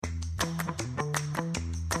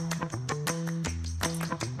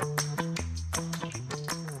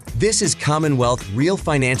This is Commonwealth Real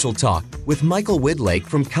Financial Talk with Michael Widlake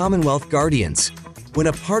from Commonwealth Guardians. When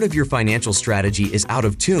a part of your financial strategy is out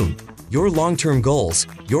of tune, your long-term goals,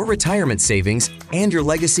 your retirement savings, and your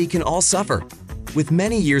legacy can all suffer. With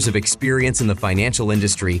many years of experience in the financial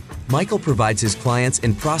industry, Michael provides his clients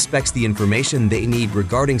and prospects the information they need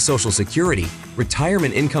regarding Social Security,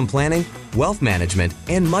 retirement income planning, wealth management,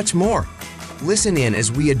 and much more. Listen in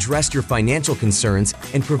as we address your financial concerns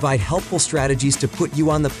and provide helpful strategies to put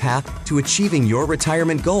you on the path to achieving your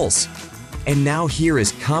retirement goals. And now here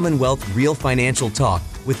is Commonwealth Real Financial Talk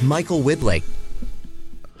with Michael Widlake.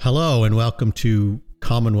 Hello and welcome to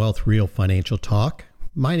Commonwealth Real Financial Talk.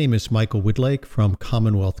 My name is Michael Widlake from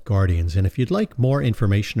Commonwealth Guardians, and if you'd like more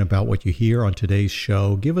information about what you hear on today's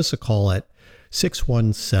show, give us a call at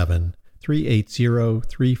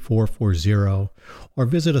 617-380-3440 or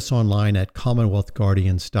visit us online at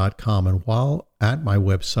commonwealthguardians.com. And while at my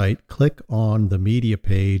website, click on the media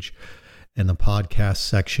page and the podcast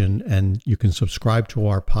section, and you can subscribe to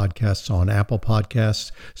our podcasts on Apple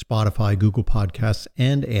Podcasts, Spotify, Google Podcasts,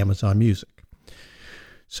 and Amazon Music.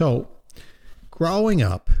 So, growing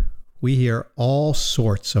up, we hear all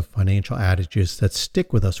sorts of financial adages that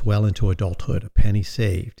stick with us well into adulthood. A penny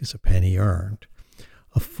saved is a penny earned.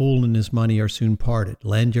 A fool and his money are soon parted.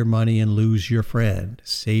 Lend your money and lose your friend.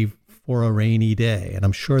 Save for a rainy day. And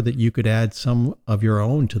I'm sure that you could add some of your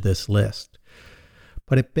own to this list.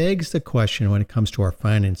 But it begs the question when it comes to our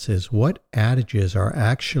finances, what adages are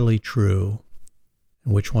actually true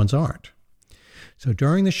and which ones aren't? So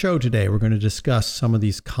during the show today, we're going to discuss some of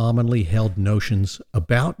these commonly held notions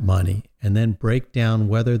about money and then break down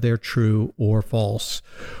whether they're true or false.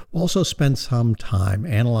 We'll also spend some time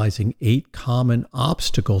analyzing 8 common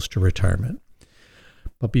obstacles to retirement.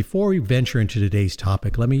 But before we venture into today's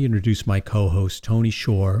topic, let me introduce my co-host, Tony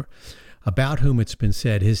Shore, about whom it's been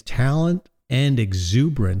said his talent and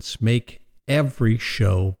exuberance make every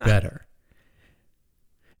show better.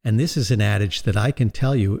 And this is an adage that I can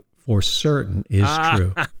tell you for certain is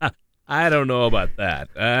true. I don't know about that.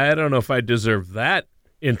 I don't know if I deserve that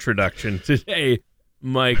introduction today,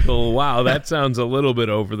 Michael. Wow, that sounds a little bit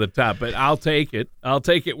over the top, but I'll take it. I'll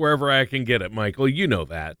take it wherever I can get it, Michael. You know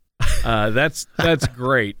that. That's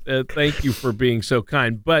great. Thank you for being so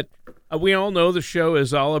kind. But we all know the show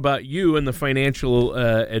is all about you and the financial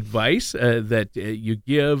advice that you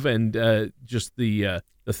give, and just the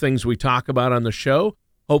things we talk about on the show.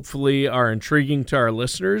 Hopefully are intriguing to our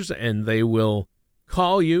listeners, and they will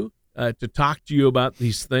call you to talk to you about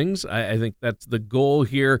these things. I think that's the goal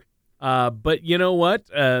here. But you know what?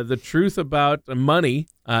 The truth about money,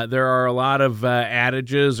 there are a lot of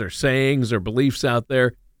adages or sayings or beliefs out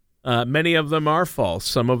there. Many of them are false.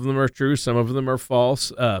 Some of them are true. Some of them are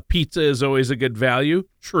false. Pizza is always a good value.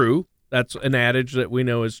 True. That's an adage that we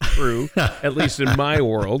know is true, at least in my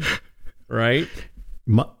world, right?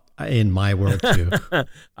 In my world, too.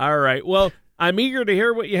 All right. Well, I'm eager to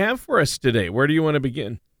hear what you have for us today. Where do you want to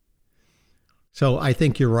begin? So I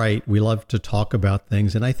think you're right. We love to talk about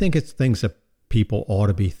things, and I think it's things that people ought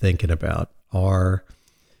to be thinking about. Are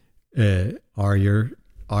your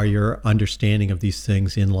understanding of these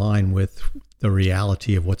things in line with the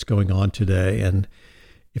reality of what's going on today? And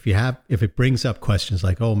if it brings up questions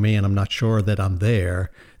like, "Oh man, I'm not sure that I'm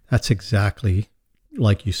there," that's exactly,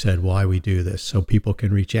 like you said, why we do this, so people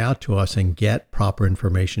can reach out to us and get proper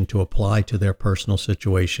information to apply to their personal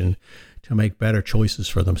situation to make better choices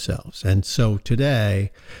for themselves. And so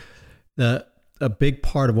today, a big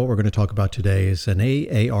part of what we're going to talk about today is an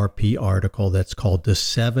AARP article that's called The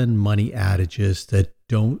 7 Money Adages That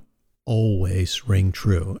Don't Always Ring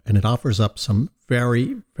True. And it offers up some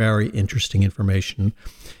very, very interesting information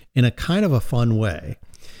in a kind of a fun way.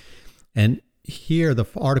 And here, the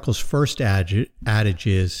article's first adage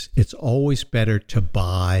is, it's always better to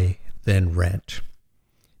buy than rent.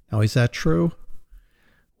 Now, is that true?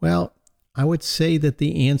 Well, I would say that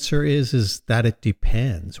the answer is that it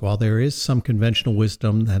depends. While there is some conventional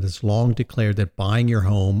wisdom that has long declared that buying your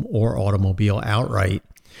home or automobile outright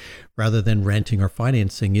rather than renting or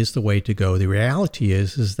financing is the way to go, the reality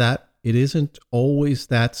is that it isn't always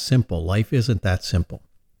that simple. Life isn't that simple.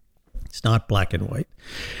 It's not black and white.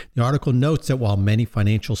 The article notes that while many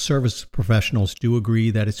financial service professionals do agree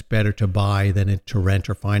that it's better to buy than to rent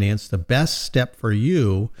or finance, the best step for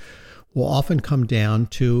you will often come down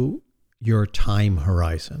to your time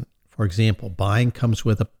horizon. For example, buying comes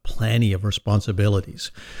with plenty of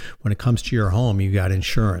responsibilities. When it comes to your home, you got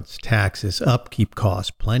insurance, taxes, upkeep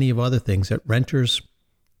costs, plenty of other things that renters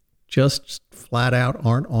just flat out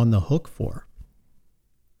aren't on the hook for.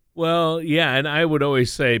 Well, yeah, and I would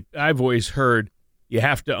always say, I've always heard, You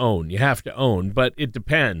have to own, but it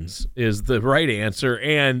depends is the right answer,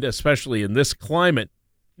 and especially in this climate.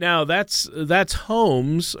 Now, that's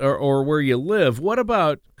homes or where you live. What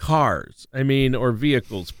about cars? Or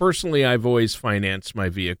vehicles? Personally, I've always financed my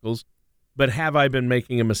vehicles, but have I been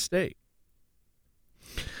making a mistake?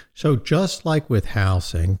 So just like with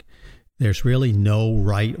housing, there's really no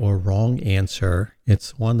right or wrong answer.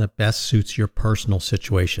 It's one that best suits your personal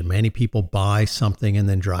situation. Many people buy something and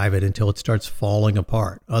then drive it until it starts falling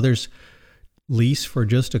apart. Others lease for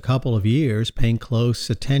just a couple of years, paying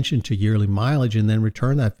close attention to yearly mileage, and then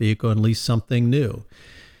return that vehicle and lease something new.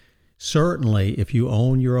 Certainly, if you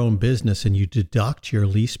own your own business and you deduct your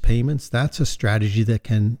lease payments, that's a strategy that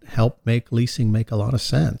can help make leasing make a lot of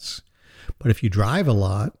sense. But if you drive a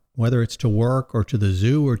lot, whether it's to work or to the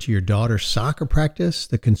zoo or to your daughter's soccer practice,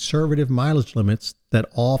 the conservative mileage limits that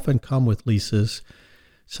often come with leases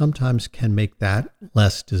sometimes can make that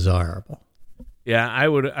less desirable. Yeah, I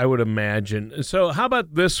would imagine. So how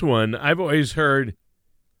about this one? I've always heard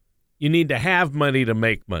you need to have money to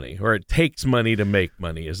make money, or it takes money to make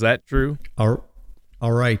money. Is that true? All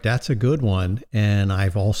right, that's a good one. And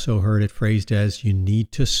I've also heard it phrased as you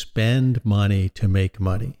need to spend money to make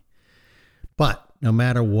money. But no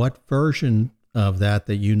matter what version of that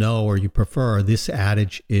you know or you prefer, this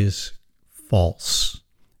adage is false.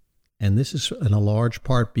 And this is in a large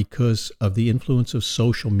part because of the influence of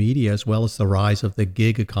social media as well as the rise of the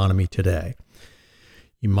gig economy today.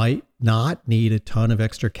 You might not need a ton of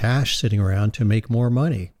extra cash sitting around to make more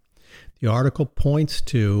money. The article points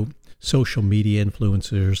to social media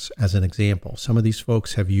influencers as an example. Some of these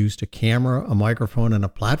folks have used a camera, a microphone, and a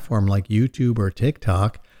platform like YouTube or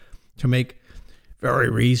TikTok to make very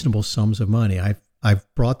reasonable sums of money.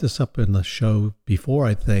 I've brought this up in the show before,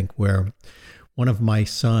 I think, where one of my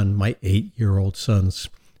 8-year-old son's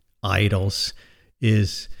idols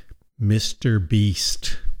is Mr.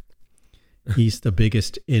 Beast. He's the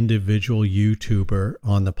biggest individual YouTuber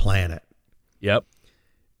on the planet. Yep,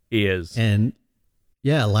 he is. And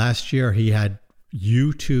yeah, last year he had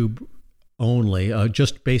YouTube only,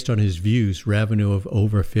 just based on his views, revenue of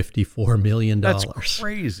over $54 million. That's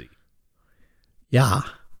crazy. Yeah.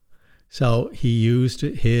 So he used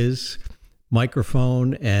his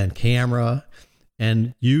microphone and camera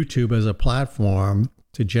and YouTube as a platform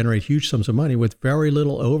to generate huge sums of money with very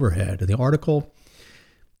little overhead. And the article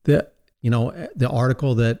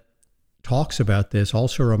that talks about this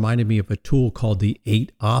also reminded me of a tool called the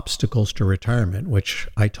 8 Obstacles to Retirement, which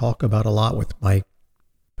I talk about a lot with my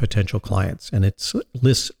potential clients. And it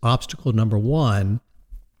lists obstacle number 1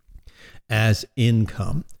 as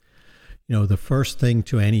income. The first thing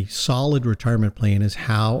to any solid retirement plan is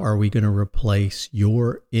how are we going to replace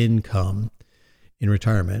your income in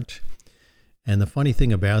retirement? And the funny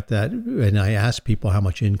thing about that, and I ask people how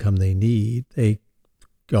much income they need, they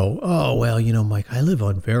go, oh, well, Mike, I live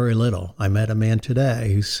on very little. I met a man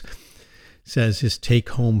today who says his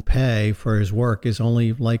take-home pay for his work is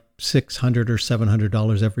only like $600 or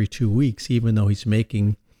 $700 every 2 weeks, even though he's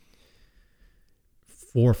making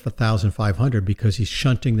 $4,500 because he's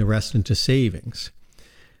shunting the rest into savings.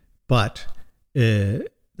 But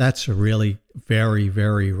that's really very,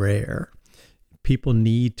 very rare. People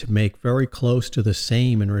need to make very close to the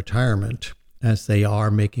same in retirement as they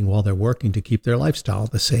are making while they're working to keep their lifestyle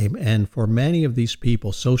the same. And for many of these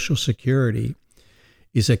people, Social Security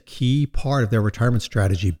is a key part of their retirement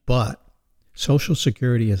strategy, but Social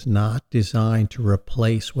Security is not designed to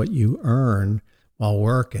replace what you earn while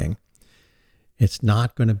working. It's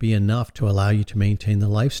not going to be enough to allow you to maintain the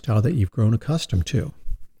lifestyle that you've grown accustomed to.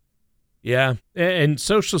 Yeah, and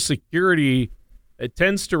Social Security, it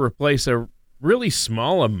tends to replace a really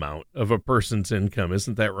small amount of a person's income.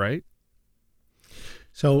 Isn't that right?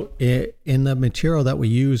 So in the material that we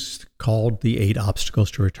use called the 8 Obstacles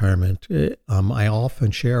to Retirement, I often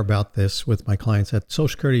share about this with my clients that Social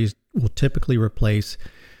Security will typically replace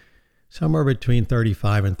somewhere between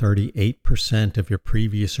 35 and 38% of your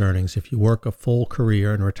previous earnings if you work a full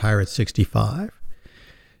career and retire at 65.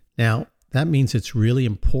 Now, that means it's really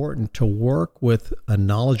important to work with a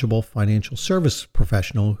knowledgeable financial service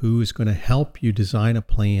professional who is going to help you design a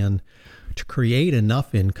plan to create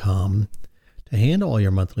enough income to handle all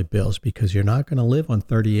your monthly bills, because you're not going to live on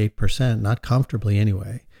 38%, not comfortably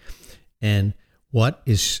anyway. And what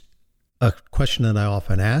is a question that I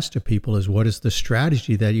often ask to people is, what is the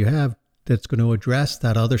strategy that you have that's going to address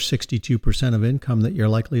that other 62% of income that you're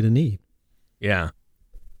likely to need? Yeah.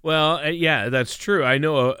 Well, yeah, that's true. I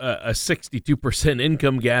know a 62%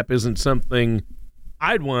 income gap isn't something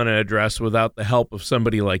I'd want to address without the help of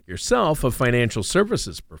somebody like yourself, a financial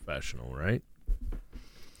services professional, right?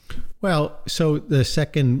 Well, so the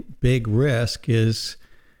second big risk is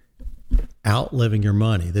outliving your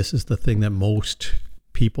money. This is the thing that most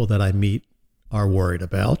people that I meet are worried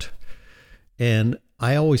about. And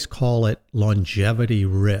I always call it longevity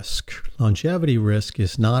risk. Longevity risk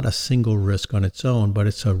is not a single risk on its own, but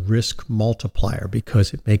it's a risk multiplier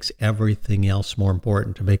because it makes everything else more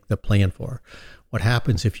important to make the plan for. What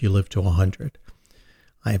happens if you live to 100?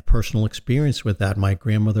 I have personal experience with that. My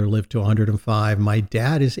grandmother lived to 105. My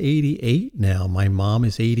dad is 88 now. My mom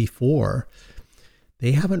is 84.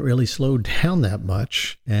 They haven't really slowed down that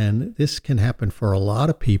much. And this can happen for a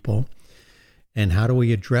lot of people. And how do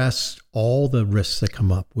we address all the risks that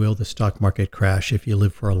come up? Will the stock market crash if you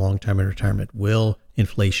live for a long time in retirement? Will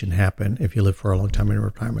inflation happen if you live for a long time in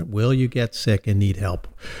retirement? Will you get sick and need help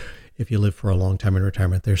if you live for a long time in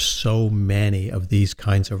retirement? There's so many of these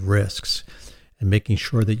kinds of risks. And making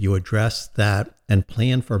sure that you address that and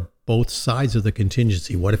plan for both sides of the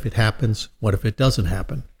contingency. What if it happens? What if it doesn't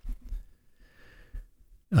happen?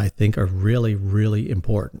 I think are really, really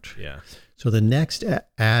important. Yeah. So the next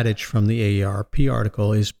adage from the AARP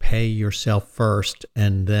article is pay yourself first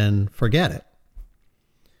and then forget it.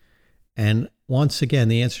 And once again,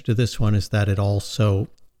 the answer to this one is that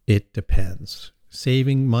it depends.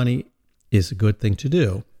 Saving money is a good thing to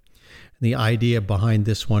do. The idea behind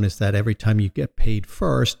this one is that every time you get paid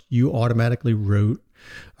first, you automatically route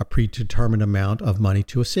a predetermined amount of money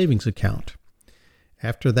to a savings account.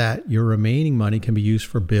 After that, your remaining money can be used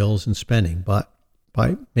for bills and spending, but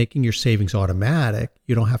by making your savings automatic,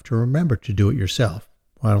 you don't have to remember to do it yourself.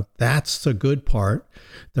 Well, that's the good part.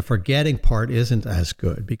 The forgetting part isn't as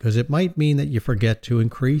good because it might mean that you forget to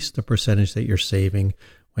increase the percentage that you're saving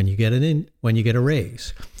when you get a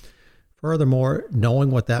raise. Furthermore,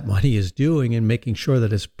 knowing what that money is doing and making sure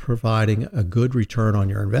that it's providing a good return on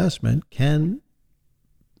your investment can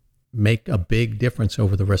make a big difference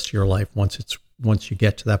over the rest of your life once you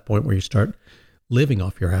get to that point where you start living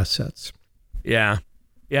off your assets. Yeah,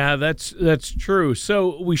 that's true.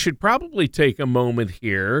 So we should probably take a moment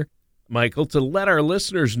here, Michael, to let our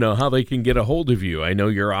listeners know how they can get a hold of you. I know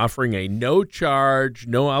you're offering a no charge,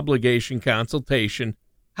 no obligation consultation.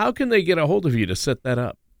 How can they get a hold of you to set that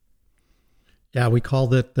up? Yeah, we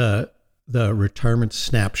call it the retirement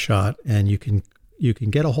snapshot, and you can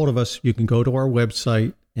get a hold of us. You can go to our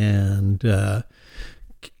website and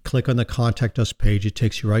click on the contact us page. It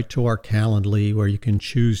takes you right to our Calendly where you can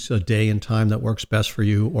choose a day and time that works best for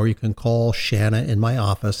you, or you can call Shanna in my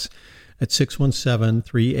office at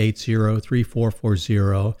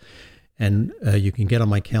 617-380-3440. And you can get on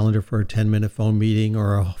my calendar for a 10-minute phone meeting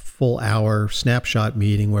or a full hour snapshot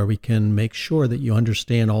meeting where we can make sure that you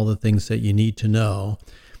understand all the things that you need to know.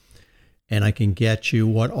 And I can get you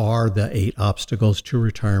what are the 8 obstacles to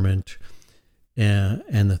retirement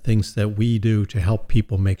and the things that we do to help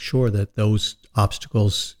people make sure that those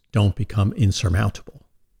obstacles don't become insurmountable.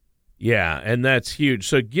 Yeah, and that's huge.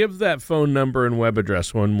 So give that phone number and web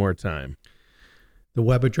address one more time. The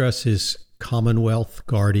web address is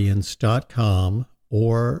CommonwealthGuardians.com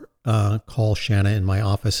or call Shanna in my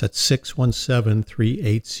office at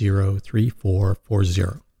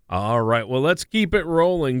 617-380-3440. All right. Well, let's keep it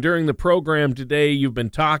rolling. During the program today, you've been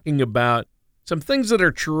talking about some things that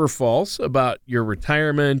are true or false about your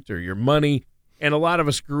retirement or your money. And a lot of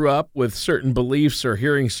us grew up with certain beliefs or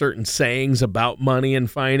hearing certain sayings about money and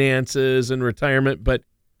finances and retirement. But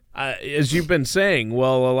as you've been saying,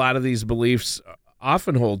 well, a lot of these beliefs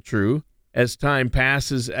often hold true. As time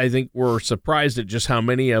passes, I think we're surprised at just how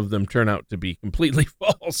many of them turn out to be completely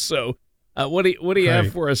false. So what do you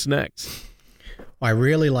have for us next? I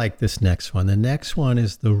really like this next one. The next one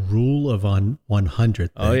is the rule of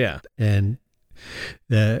 100. Oh, yeah. And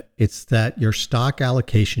it's that your stock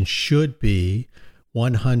allocation should be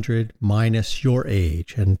 100 minus your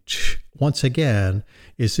age. And once again,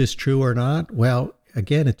 is this true or not? Well,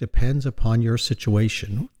 again, it depends upon your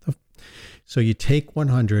situation. So you take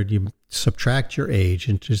 100, you subtract your age,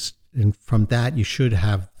 and from that, you should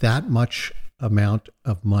have that much amount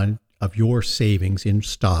of money of your savings in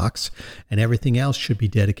stocks, and everything else should be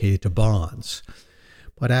dedicated to bonds.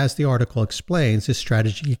 But as the article explains, this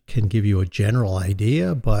strategy can give you a general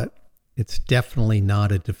idea, but it's definitely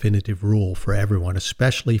not a definitive rule for everyone,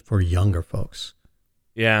 especially for younger folks.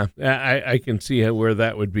 Yeah, I can see where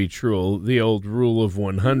that would be true, the old rule of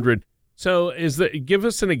 100. So give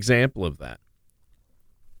us an example of that.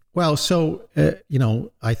 Well, so,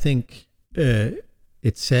 I think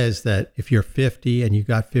it says that if you're 50 and you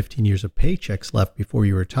got 15 years of paychecks left before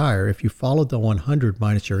you retire, if you followed the 100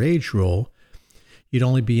 minus your age rule, you'd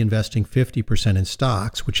only be investing 50% in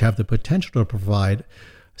stocks, which have the potential to provide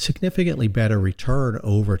significantly better return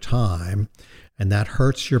over time. And that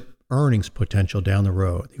hurts your earnings potential down the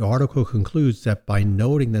road. The article concludes that by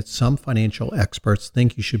noting that some financial experts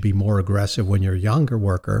think you should be more aggressive when you're a younger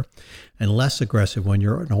worker and less aggressive when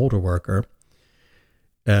you're an older worker,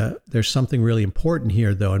 there's something really important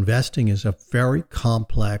here, though. Investing is a very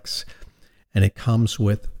complex, and it comes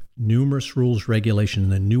with numerous rules,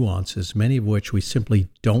 regulations, and nuances, many of which we simply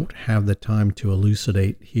don't have the time to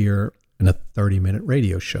elucidate here in a 30-minute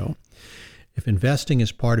radio show. If investing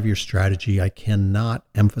is part of your strategy, I cannot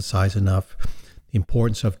emphasize enough the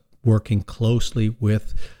importance of working closely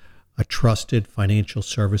with a trusted financial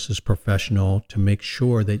services professional to make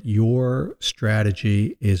sure that your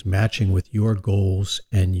strategy is matching with your goals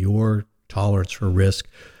and your tolerance for risk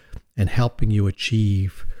and helping you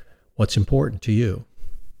achieve what's important to you.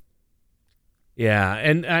 Yeah,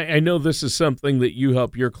 and I know this is something that you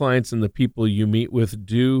help your clients and the people you meet with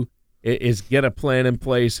do, is get a plan in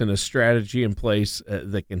place and a strategy in place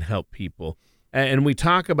that can help people. And we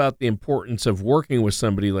talk about the importance of working with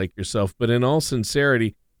somebody like yourself, but in all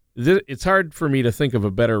sincerity, it's hard for me to think of a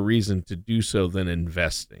better reason to do so than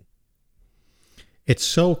investing. It's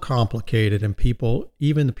so complicated, and people,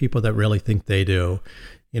 even the people that really think they do,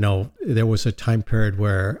 there was a time period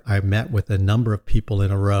where I met with a number of people in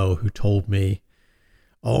a row who told me,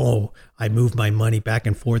 oh, I move my money back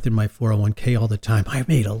and forth in my 401k all the time. I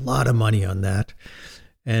made a lot of money on that.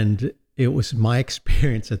 And it was my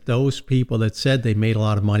experience that those people that said they made a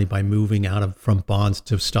lot of money by moving from bonds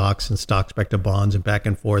to stocks and stocks back to bonds and back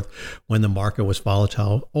and forth when the market was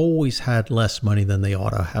volatile always had less money than they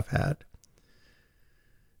ought to have had.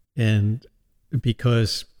 And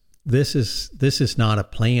because this is not a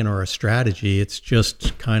plan or a strategy, it's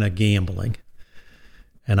just kind of gambling.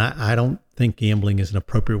 And I don't think gambling is an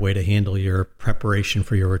appropriate way to handle your preparation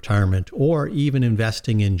for your retirement or even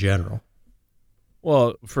investing in general.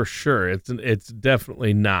 Well, for sure. It's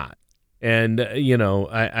definitely not. And,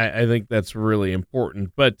 I think that's really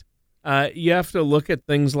important. But you have to look at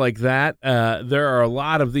things like that. There are a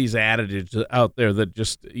lot of these adages out there that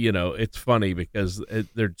just, it's funny because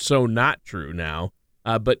they're so not true now.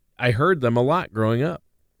 But I heard them a lot growing up.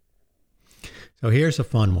 So here's a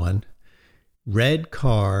fun one. Red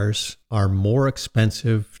cars are more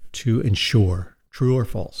expensive to insure. True or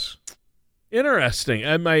false? Interesting.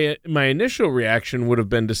 My initial reaction would have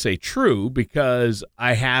been to say true because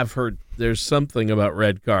I have heard there's something about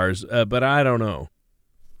red cars, but I don't know.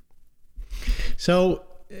 So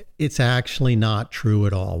it's actually not true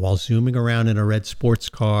at all. While zooming around in a red sports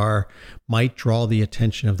car might draw the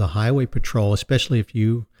attention of the highway patrol, especially if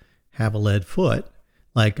you have a lead foot,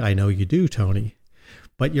 like I know you do, Tony.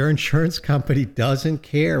 But your insurance company doesn't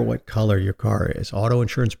care what color your car is. Auto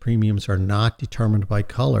insurance premiums are not determined by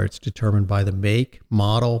color. It's determined by the make,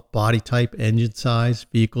 model, body type, engine size,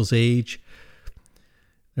 vehicle's age.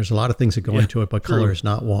 There's a lot of things that go into it, but true. Color is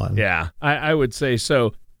not one. Yeah, I would say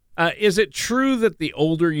so. Is it true that the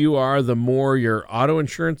older you are, the more your auto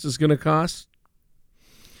insurance is going to cost?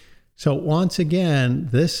 So once again,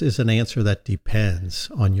 this is an answer that depends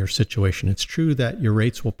on your situation. It's true that your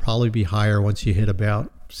rates will probably be higher once you hit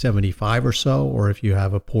about 75 or so, or if you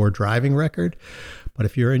have a poor driving record. But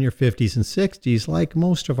if you're in your 50s and 60s, like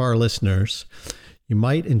most of our listeners, you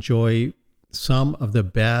might enjoy some of the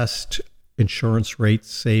best insurance rate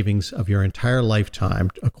savings of your entire lifetime,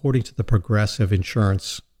 according to the Progressive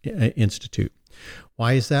Insurance Institute.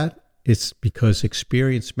 Why is that? It's because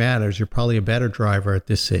experience matters. You're probably a better driver at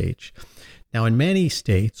this age. Now, in many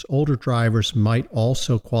states, older drivers might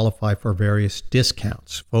also qualify for various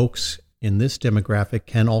discounts. Folks in this demographic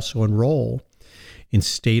can also enroll in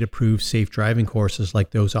state-approved safe driving courses like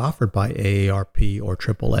those offered by AARP or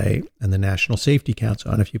AAA and the National Safety Council.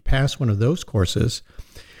 And if you pass one of those courses,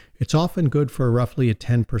 it's often good for roughly a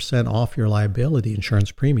 10% off your liability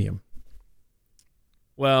insurance premium.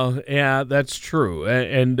 Well, yeah, that's true.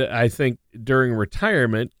 And I think during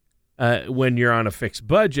retirement, when you're on a fixed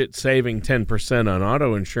budget, saving 10% on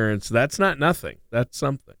auto insurance, that's not nothing. That's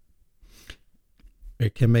something.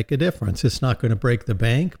 It can make a difference. It's not going to break the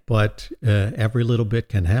bank, but every little bit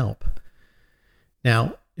can help.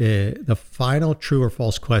 Now, the final true or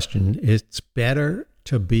false question, it's better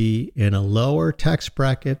to be in a lower tax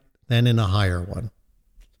bracket than in a higher one.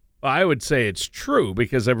 Well, I would say it's true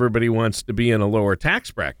because everybody wants to be in a lower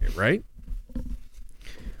tax bracket, right?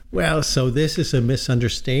 Well, so this is a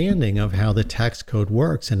misunderstanding of how the tax code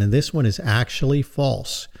works. And this one is actually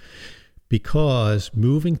false because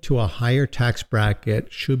moving to a higher tax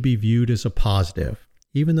bracket should be viewed as a positive.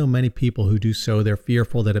 Even though many people who do so, they're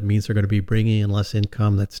fearful that it means they're going to be bringing in less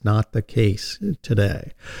income. That's not the case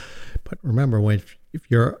today. But remember, if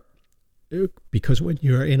you're because when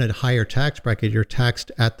you're in a higher tax bracket, you're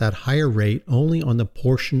taxed at that higher rate only on the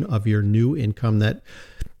portion of your new income that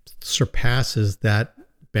surpasses that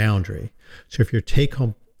boundary. So if your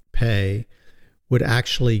take-home pay would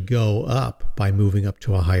actually go up by moving up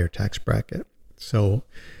to a higher tax bracket. So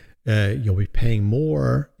you'll be paying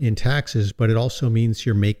more in taxes, but it also means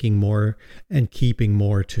you're making more and keeping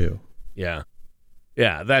more too. Yeah.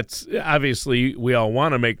 Yeah, that's obviously we all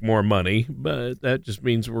want to make more money, but that just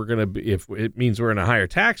means we're going to be, if it means we're in a higher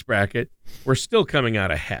tax bracket, we're still coming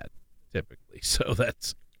out ahead typically. So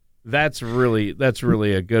that's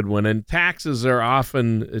really a good one. And taxes are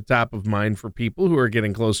often top of mind for people who are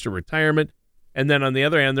getting close to retirement. And then on the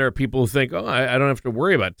other hand, there are people who think, oh, I don't have to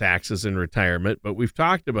worry about taxes in retirement. But we've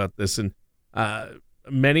talked about this, and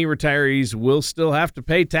many retirees will still have to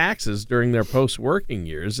pay taxes during their post-working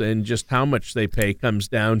years, and just how much they pay comes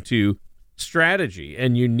down to strategy.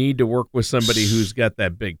 And you need to work with somebody who's got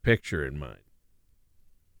that big picture in mind.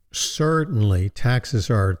 Certainly, taxes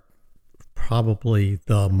are probably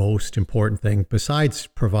the most important thing. Besides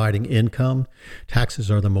providing income, taxes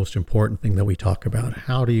are the most important thing that we talk about.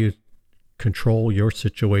 How do you control your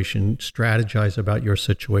situation, strategize about your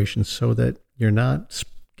situation so that you're not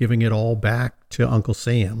giving it all back to Uncle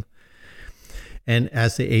Sam? And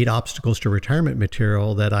as the 8 obstacles to retirement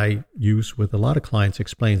material that I use with a lot of clients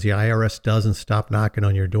explains, the IRS doesn't stop knocking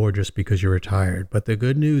on your door just because you're retired. But the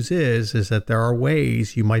good news is that there are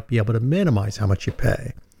ways you might be able to minimize how much you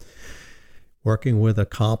pay. Working with a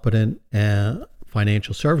competent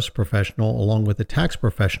financial service professional along with a tax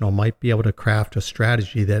professional might be able to craft a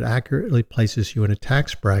strategy that accurately places you in a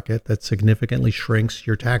tax bracket that significantly shrinks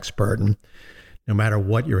your tax burden, no matter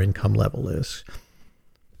what your income level is.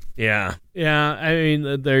 Yeah. I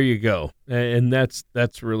mean, there you go. And that's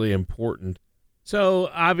really important. So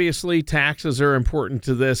obviously taxes are important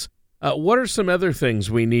to this. What are some other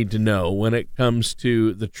things we need to know when it comes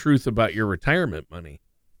to the truth about your retirement money?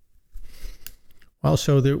 Well,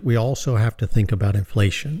 we also have to think about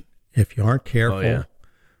inflation. If you aren't careful,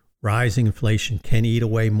 rising inflation can eat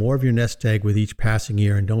away more of your nest egg with each passing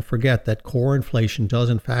year. And don't forget that core inflation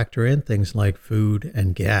doesn't factor in things like food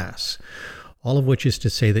and gas. All of which is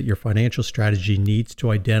to say that your financial strategy needs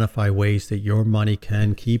to identify ways that your money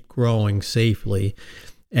can keep growing safely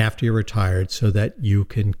after you're retired so that you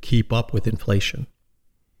can keep up with inflation.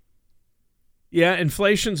 Yeah,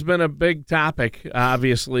 inflation's been a big topic,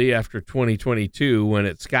 obviously, after 2022 when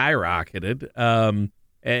it skyrocketed. And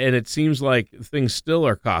it seems like things still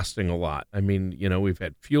are costing a lot. I mean, we've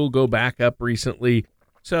had fuel go back up recently.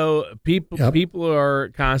 So people are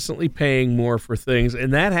constantly paying more for things,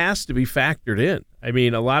 and that has to be factored in. I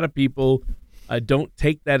mean, a lot of people don't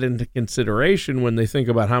take that into consideration when they think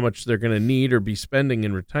about how much they're going to need or be spending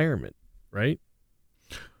in retirement, right?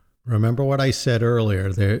 Remember what I said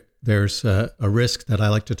earlier, there's a risk that I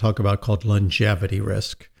like to talk about called longevity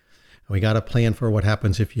risk. And we got to plan for what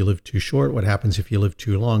happens if you live too short, what happens if you live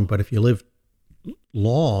too long. But if you live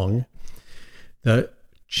long, the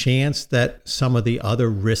chance that some of the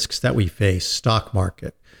other risks that we face, stock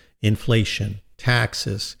market, inflation,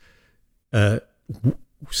 taxes,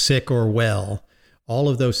 sick or well, all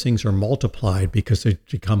of those things are multiplied because they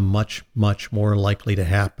become much, much more likely to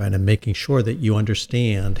happen, and making sure that you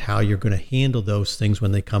understand how you're going to handle those things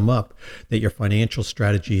when they come up, that your financial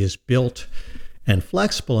strategy is built and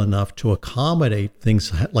flexible enough to accommodate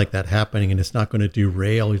things like that happening, and it's not going to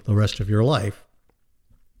derail the rest of your life,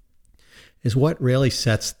 is what really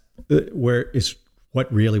sets where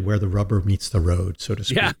the rubber meets the road, so to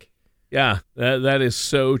speak. Yeah, that is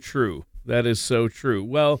so true. That is so true.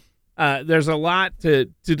 Well, there's a lot to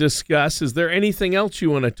discuss. Is there anything else you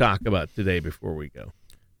want to talk about today before we go?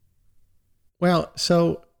 Well,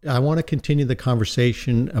 so I want to continue the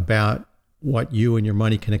conversation about what you and your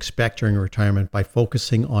money can expect during retirement by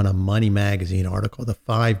focusing on a Money Magazine article, the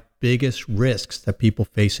 5 biggest risks that people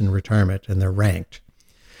face in retirement, and they're ranked.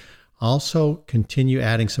 Also continue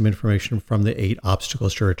adding some information from the 8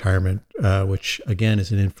 obstacles to retirement, which again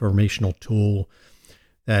is an informational tool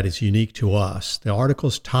that is unique to us. The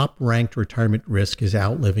article's top ranked retirement risk is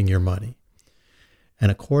outliving your money.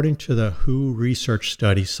 And according to the WHO research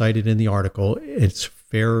study cited in the article, it's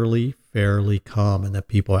fairly common that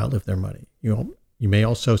people outlive their money. You may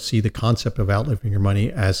also see the concept of outliving your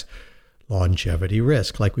money as longevity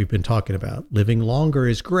risk, like we've been talking about. Living longer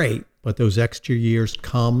is great, but those extra years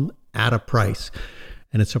come at a price.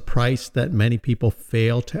 And it's a price that many people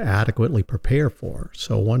fail to adequately prepare for.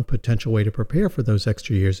 So one potential way to prepare for those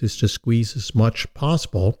extra years is to squeeze as much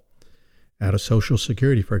possible out of Social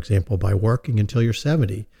Security, for example, by working until you're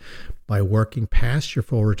 70. By working past your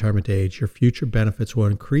full retirement age, your future benefits will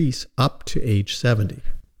increase up to age 70.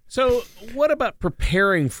 So what about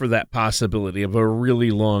preparing for that possibility of a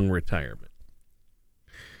really long retirement?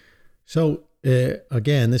 So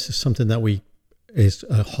again, this is something that is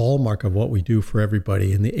a hallmark of what we do for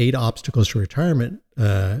everybody. In the 8 obstacles to retirement,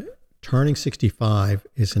 turning 65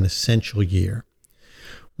 is an essential year.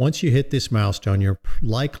 Once you hit this milestone, you're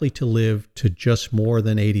likely to live to just more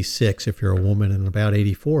than 86 if you're a woman and about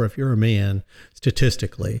 84 if you're a man,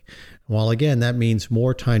 statistically. While again, that means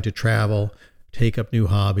more time to travel, take up new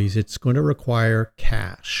hobbies, it's going to require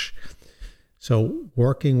cash. So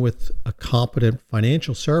working with a competent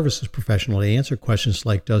financial services professional to answer questions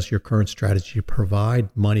like, does your current strategy provide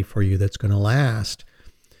money for you that's going to last?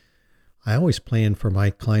 I always plan for my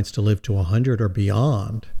clients to live to 100 or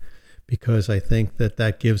beyond, because I think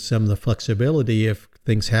that gives them the flexibility. If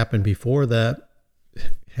things happen before that,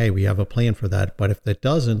 hey, we have a plan for that. But if that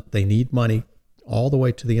doesn't, they need money all the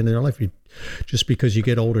way to the end of their life. Just because you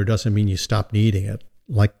get older doesn't mean you stop needing it.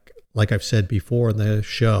 Like I've said before in the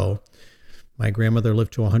show, my grandmother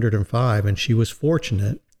lived to 105, and she was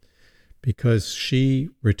fortunate because she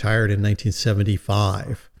retired in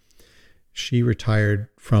 1975. She retired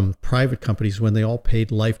from private companies when they all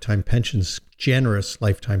paid lifetime pensions, generous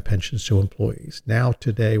lifetime pensions to employees. Now,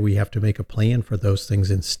 today, we have to make a plan for those things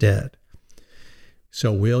instead.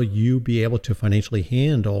 So will you be able to financially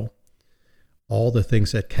handle all the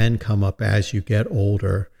things that can come up as you get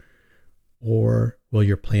older, or will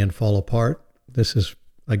your plan fall apart? This is,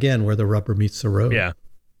 again, where the rubber meets the road.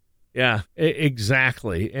 Yeah,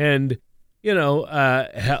 exactly. And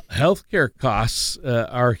healthcare costs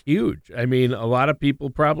are huge. I mean, a lot of people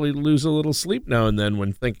probably lose a little sleep now and then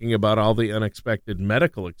when thinking about all the unexpected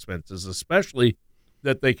medical expenses, especially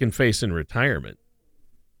that they can face in retirement.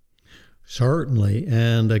 Certainly.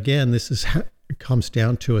 And again, this comes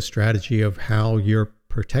down to a strategy of how you're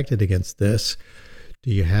protected against this.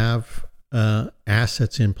 Do you have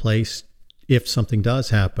assets in place if something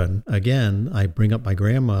does happen? Again, I bring up my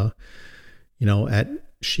grandma,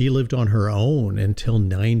 she lived on her own until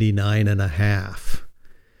 99 and a half.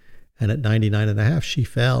 And at 99 and a half, she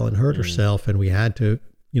fell and hurt herself, and we had to,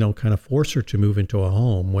 kind of force her to move into a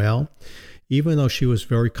home. Well, even though she was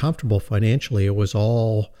very comfortable financially, it was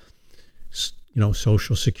all,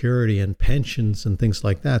 Social Security and pensions and things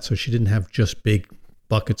like that. So she didn't have just big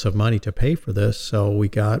buckets of money to pay for this. So we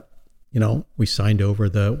got, we signed over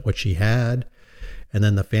what she had, and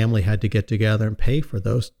then the family had to get together and pay for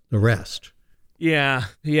the rest. Yeah,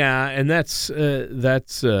 and that's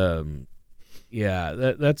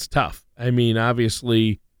tough. I mean,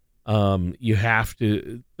 obviously, you have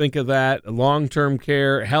to think of that long-term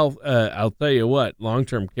care, health. I'll tell you what,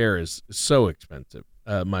 long-term care is so expensive.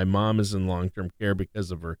 My mom is in long-term care because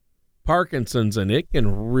of her Parkinson's, and it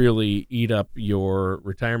can really eat up your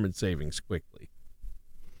retirement savings quickly.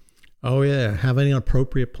 Oh, yeah. Having an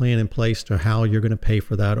appropriate plan in place to how you're going to pay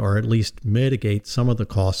for that, or at least mitigate some of the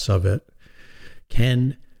costs of it,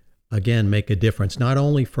 can, again, make a difference, not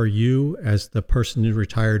only for you as the person who's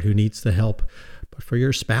retired who needs the help, but for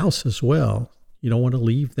your spouse as well. You don't want to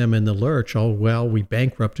leave them in the lurch. Oh, well, we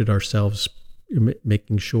bankrupted ourselves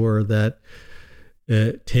making sure that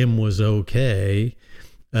Tim was okay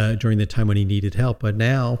during the time when he needed help. But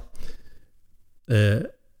now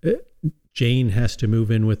Jane has to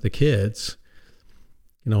move in with the kids.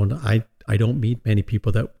 And I don't meet many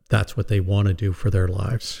people that's what they want to do for their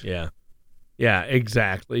lives. Yeah,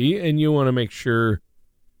 exactly. And you want to make sure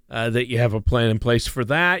that you have a plan in place for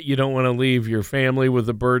that. You don't want to leave your family with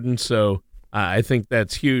a burden. So I think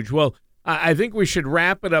that's huge. Well, I think we should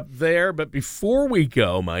wrap it up there. But before we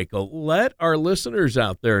go, Michael, let our listeners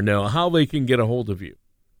out there know how they can get a hold of you.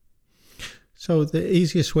 So the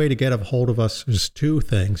easiest way to get a hold of us is 2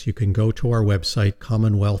 things. You can go to our website,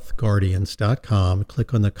 CommonwealthGuardians.com,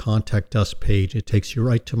 click on the Contact Us page. It takes you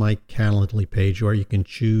right to my Calendly page, where you can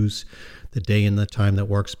choose the day and the time that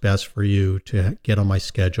works best for you to get on my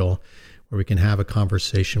schedule, where we can have a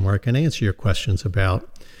conversation where I can answer your questions about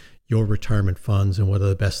your retirement funds and what are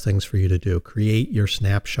the best things for you to do. Create your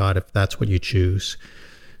snapshot if that's what you choose,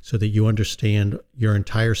 so that you understand your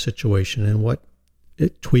entire situation and what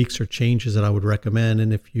tweaks or changes that I would recommend,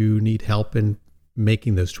 and if you need help in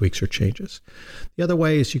making those tweaks or changes. The other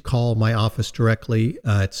way is you call my office directly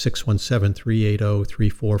at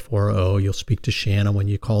 617-380-3440. You'll speak to Shanna when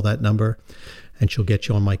you call that number, and she'll get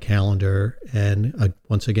you on my calendar. And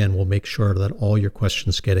once again, we'll make sure that all your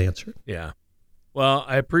questions get answered. Yeah. Well,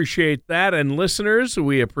 I appreciate that. And listeners,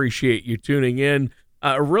 we appreciate you tuning in.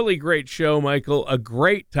 A really great show, Michael. A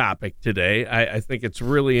great topic today. I think it's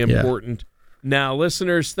really important. Yeah. Now,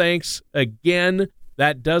 listeners, thanks again.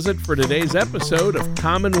 That does it for today's episode of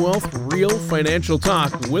Commonwealth Real Financial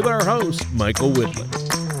Talk with our host, Michael Widley.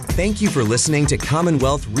 Thank you for listening to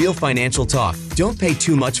Commonwealth Real Financial Talk. Don't pay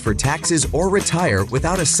too much for taxes or retire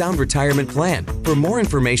without a sound retirement plan. For more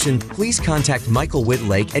information, please contact Michael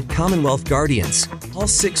Whitlake at Commonwealth Guardians. Call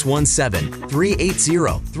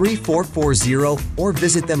 617-380-3440 or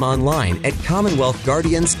visit them online at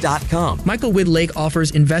CommonwealthGuardians.com. Michael Whitlake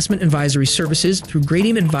offers investment advisory services through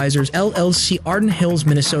Gradient Advisors, LLC, Arden Hills,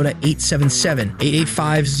 Minnesota,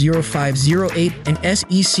 877-885-0508, and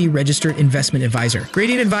SEC registered investment advisor.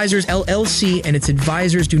 Gradient Advisors, LLC, and its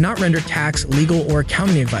advisors do not render tax, legal, or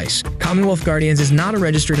accounting advice. Commonwealth Guardians is not a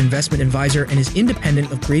registered investment advisor and is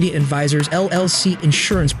independent of Gradient Advisors, LLC.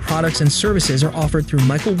 Insurance products and services are offered through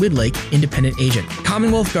Michael Whitlake, independent agent.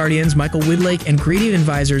 Commonwealth Guardians, Michael Whitlake, and Gradient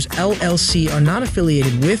Advisors, LLC are not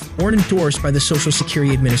affiliated with or endorsed by the Social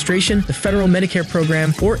Security Administration, the Federal Medicare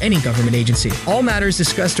Program, or any government agency. All matters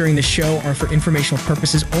discussed during the show are for informational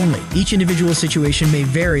purposes only. Each individual situation may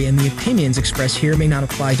vary, and the opinions expressed here may not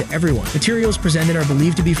apply to everyone. Materials presented are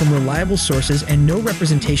believed to be from reliable sources, and no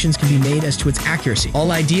representations can be made as to its accuracy.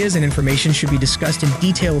 All ideas and information should be discussed in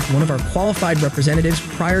detail with one of our qualified representatives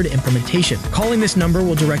prior to implementation. Calling this number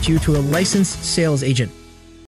will direct you to a licensed sales agent.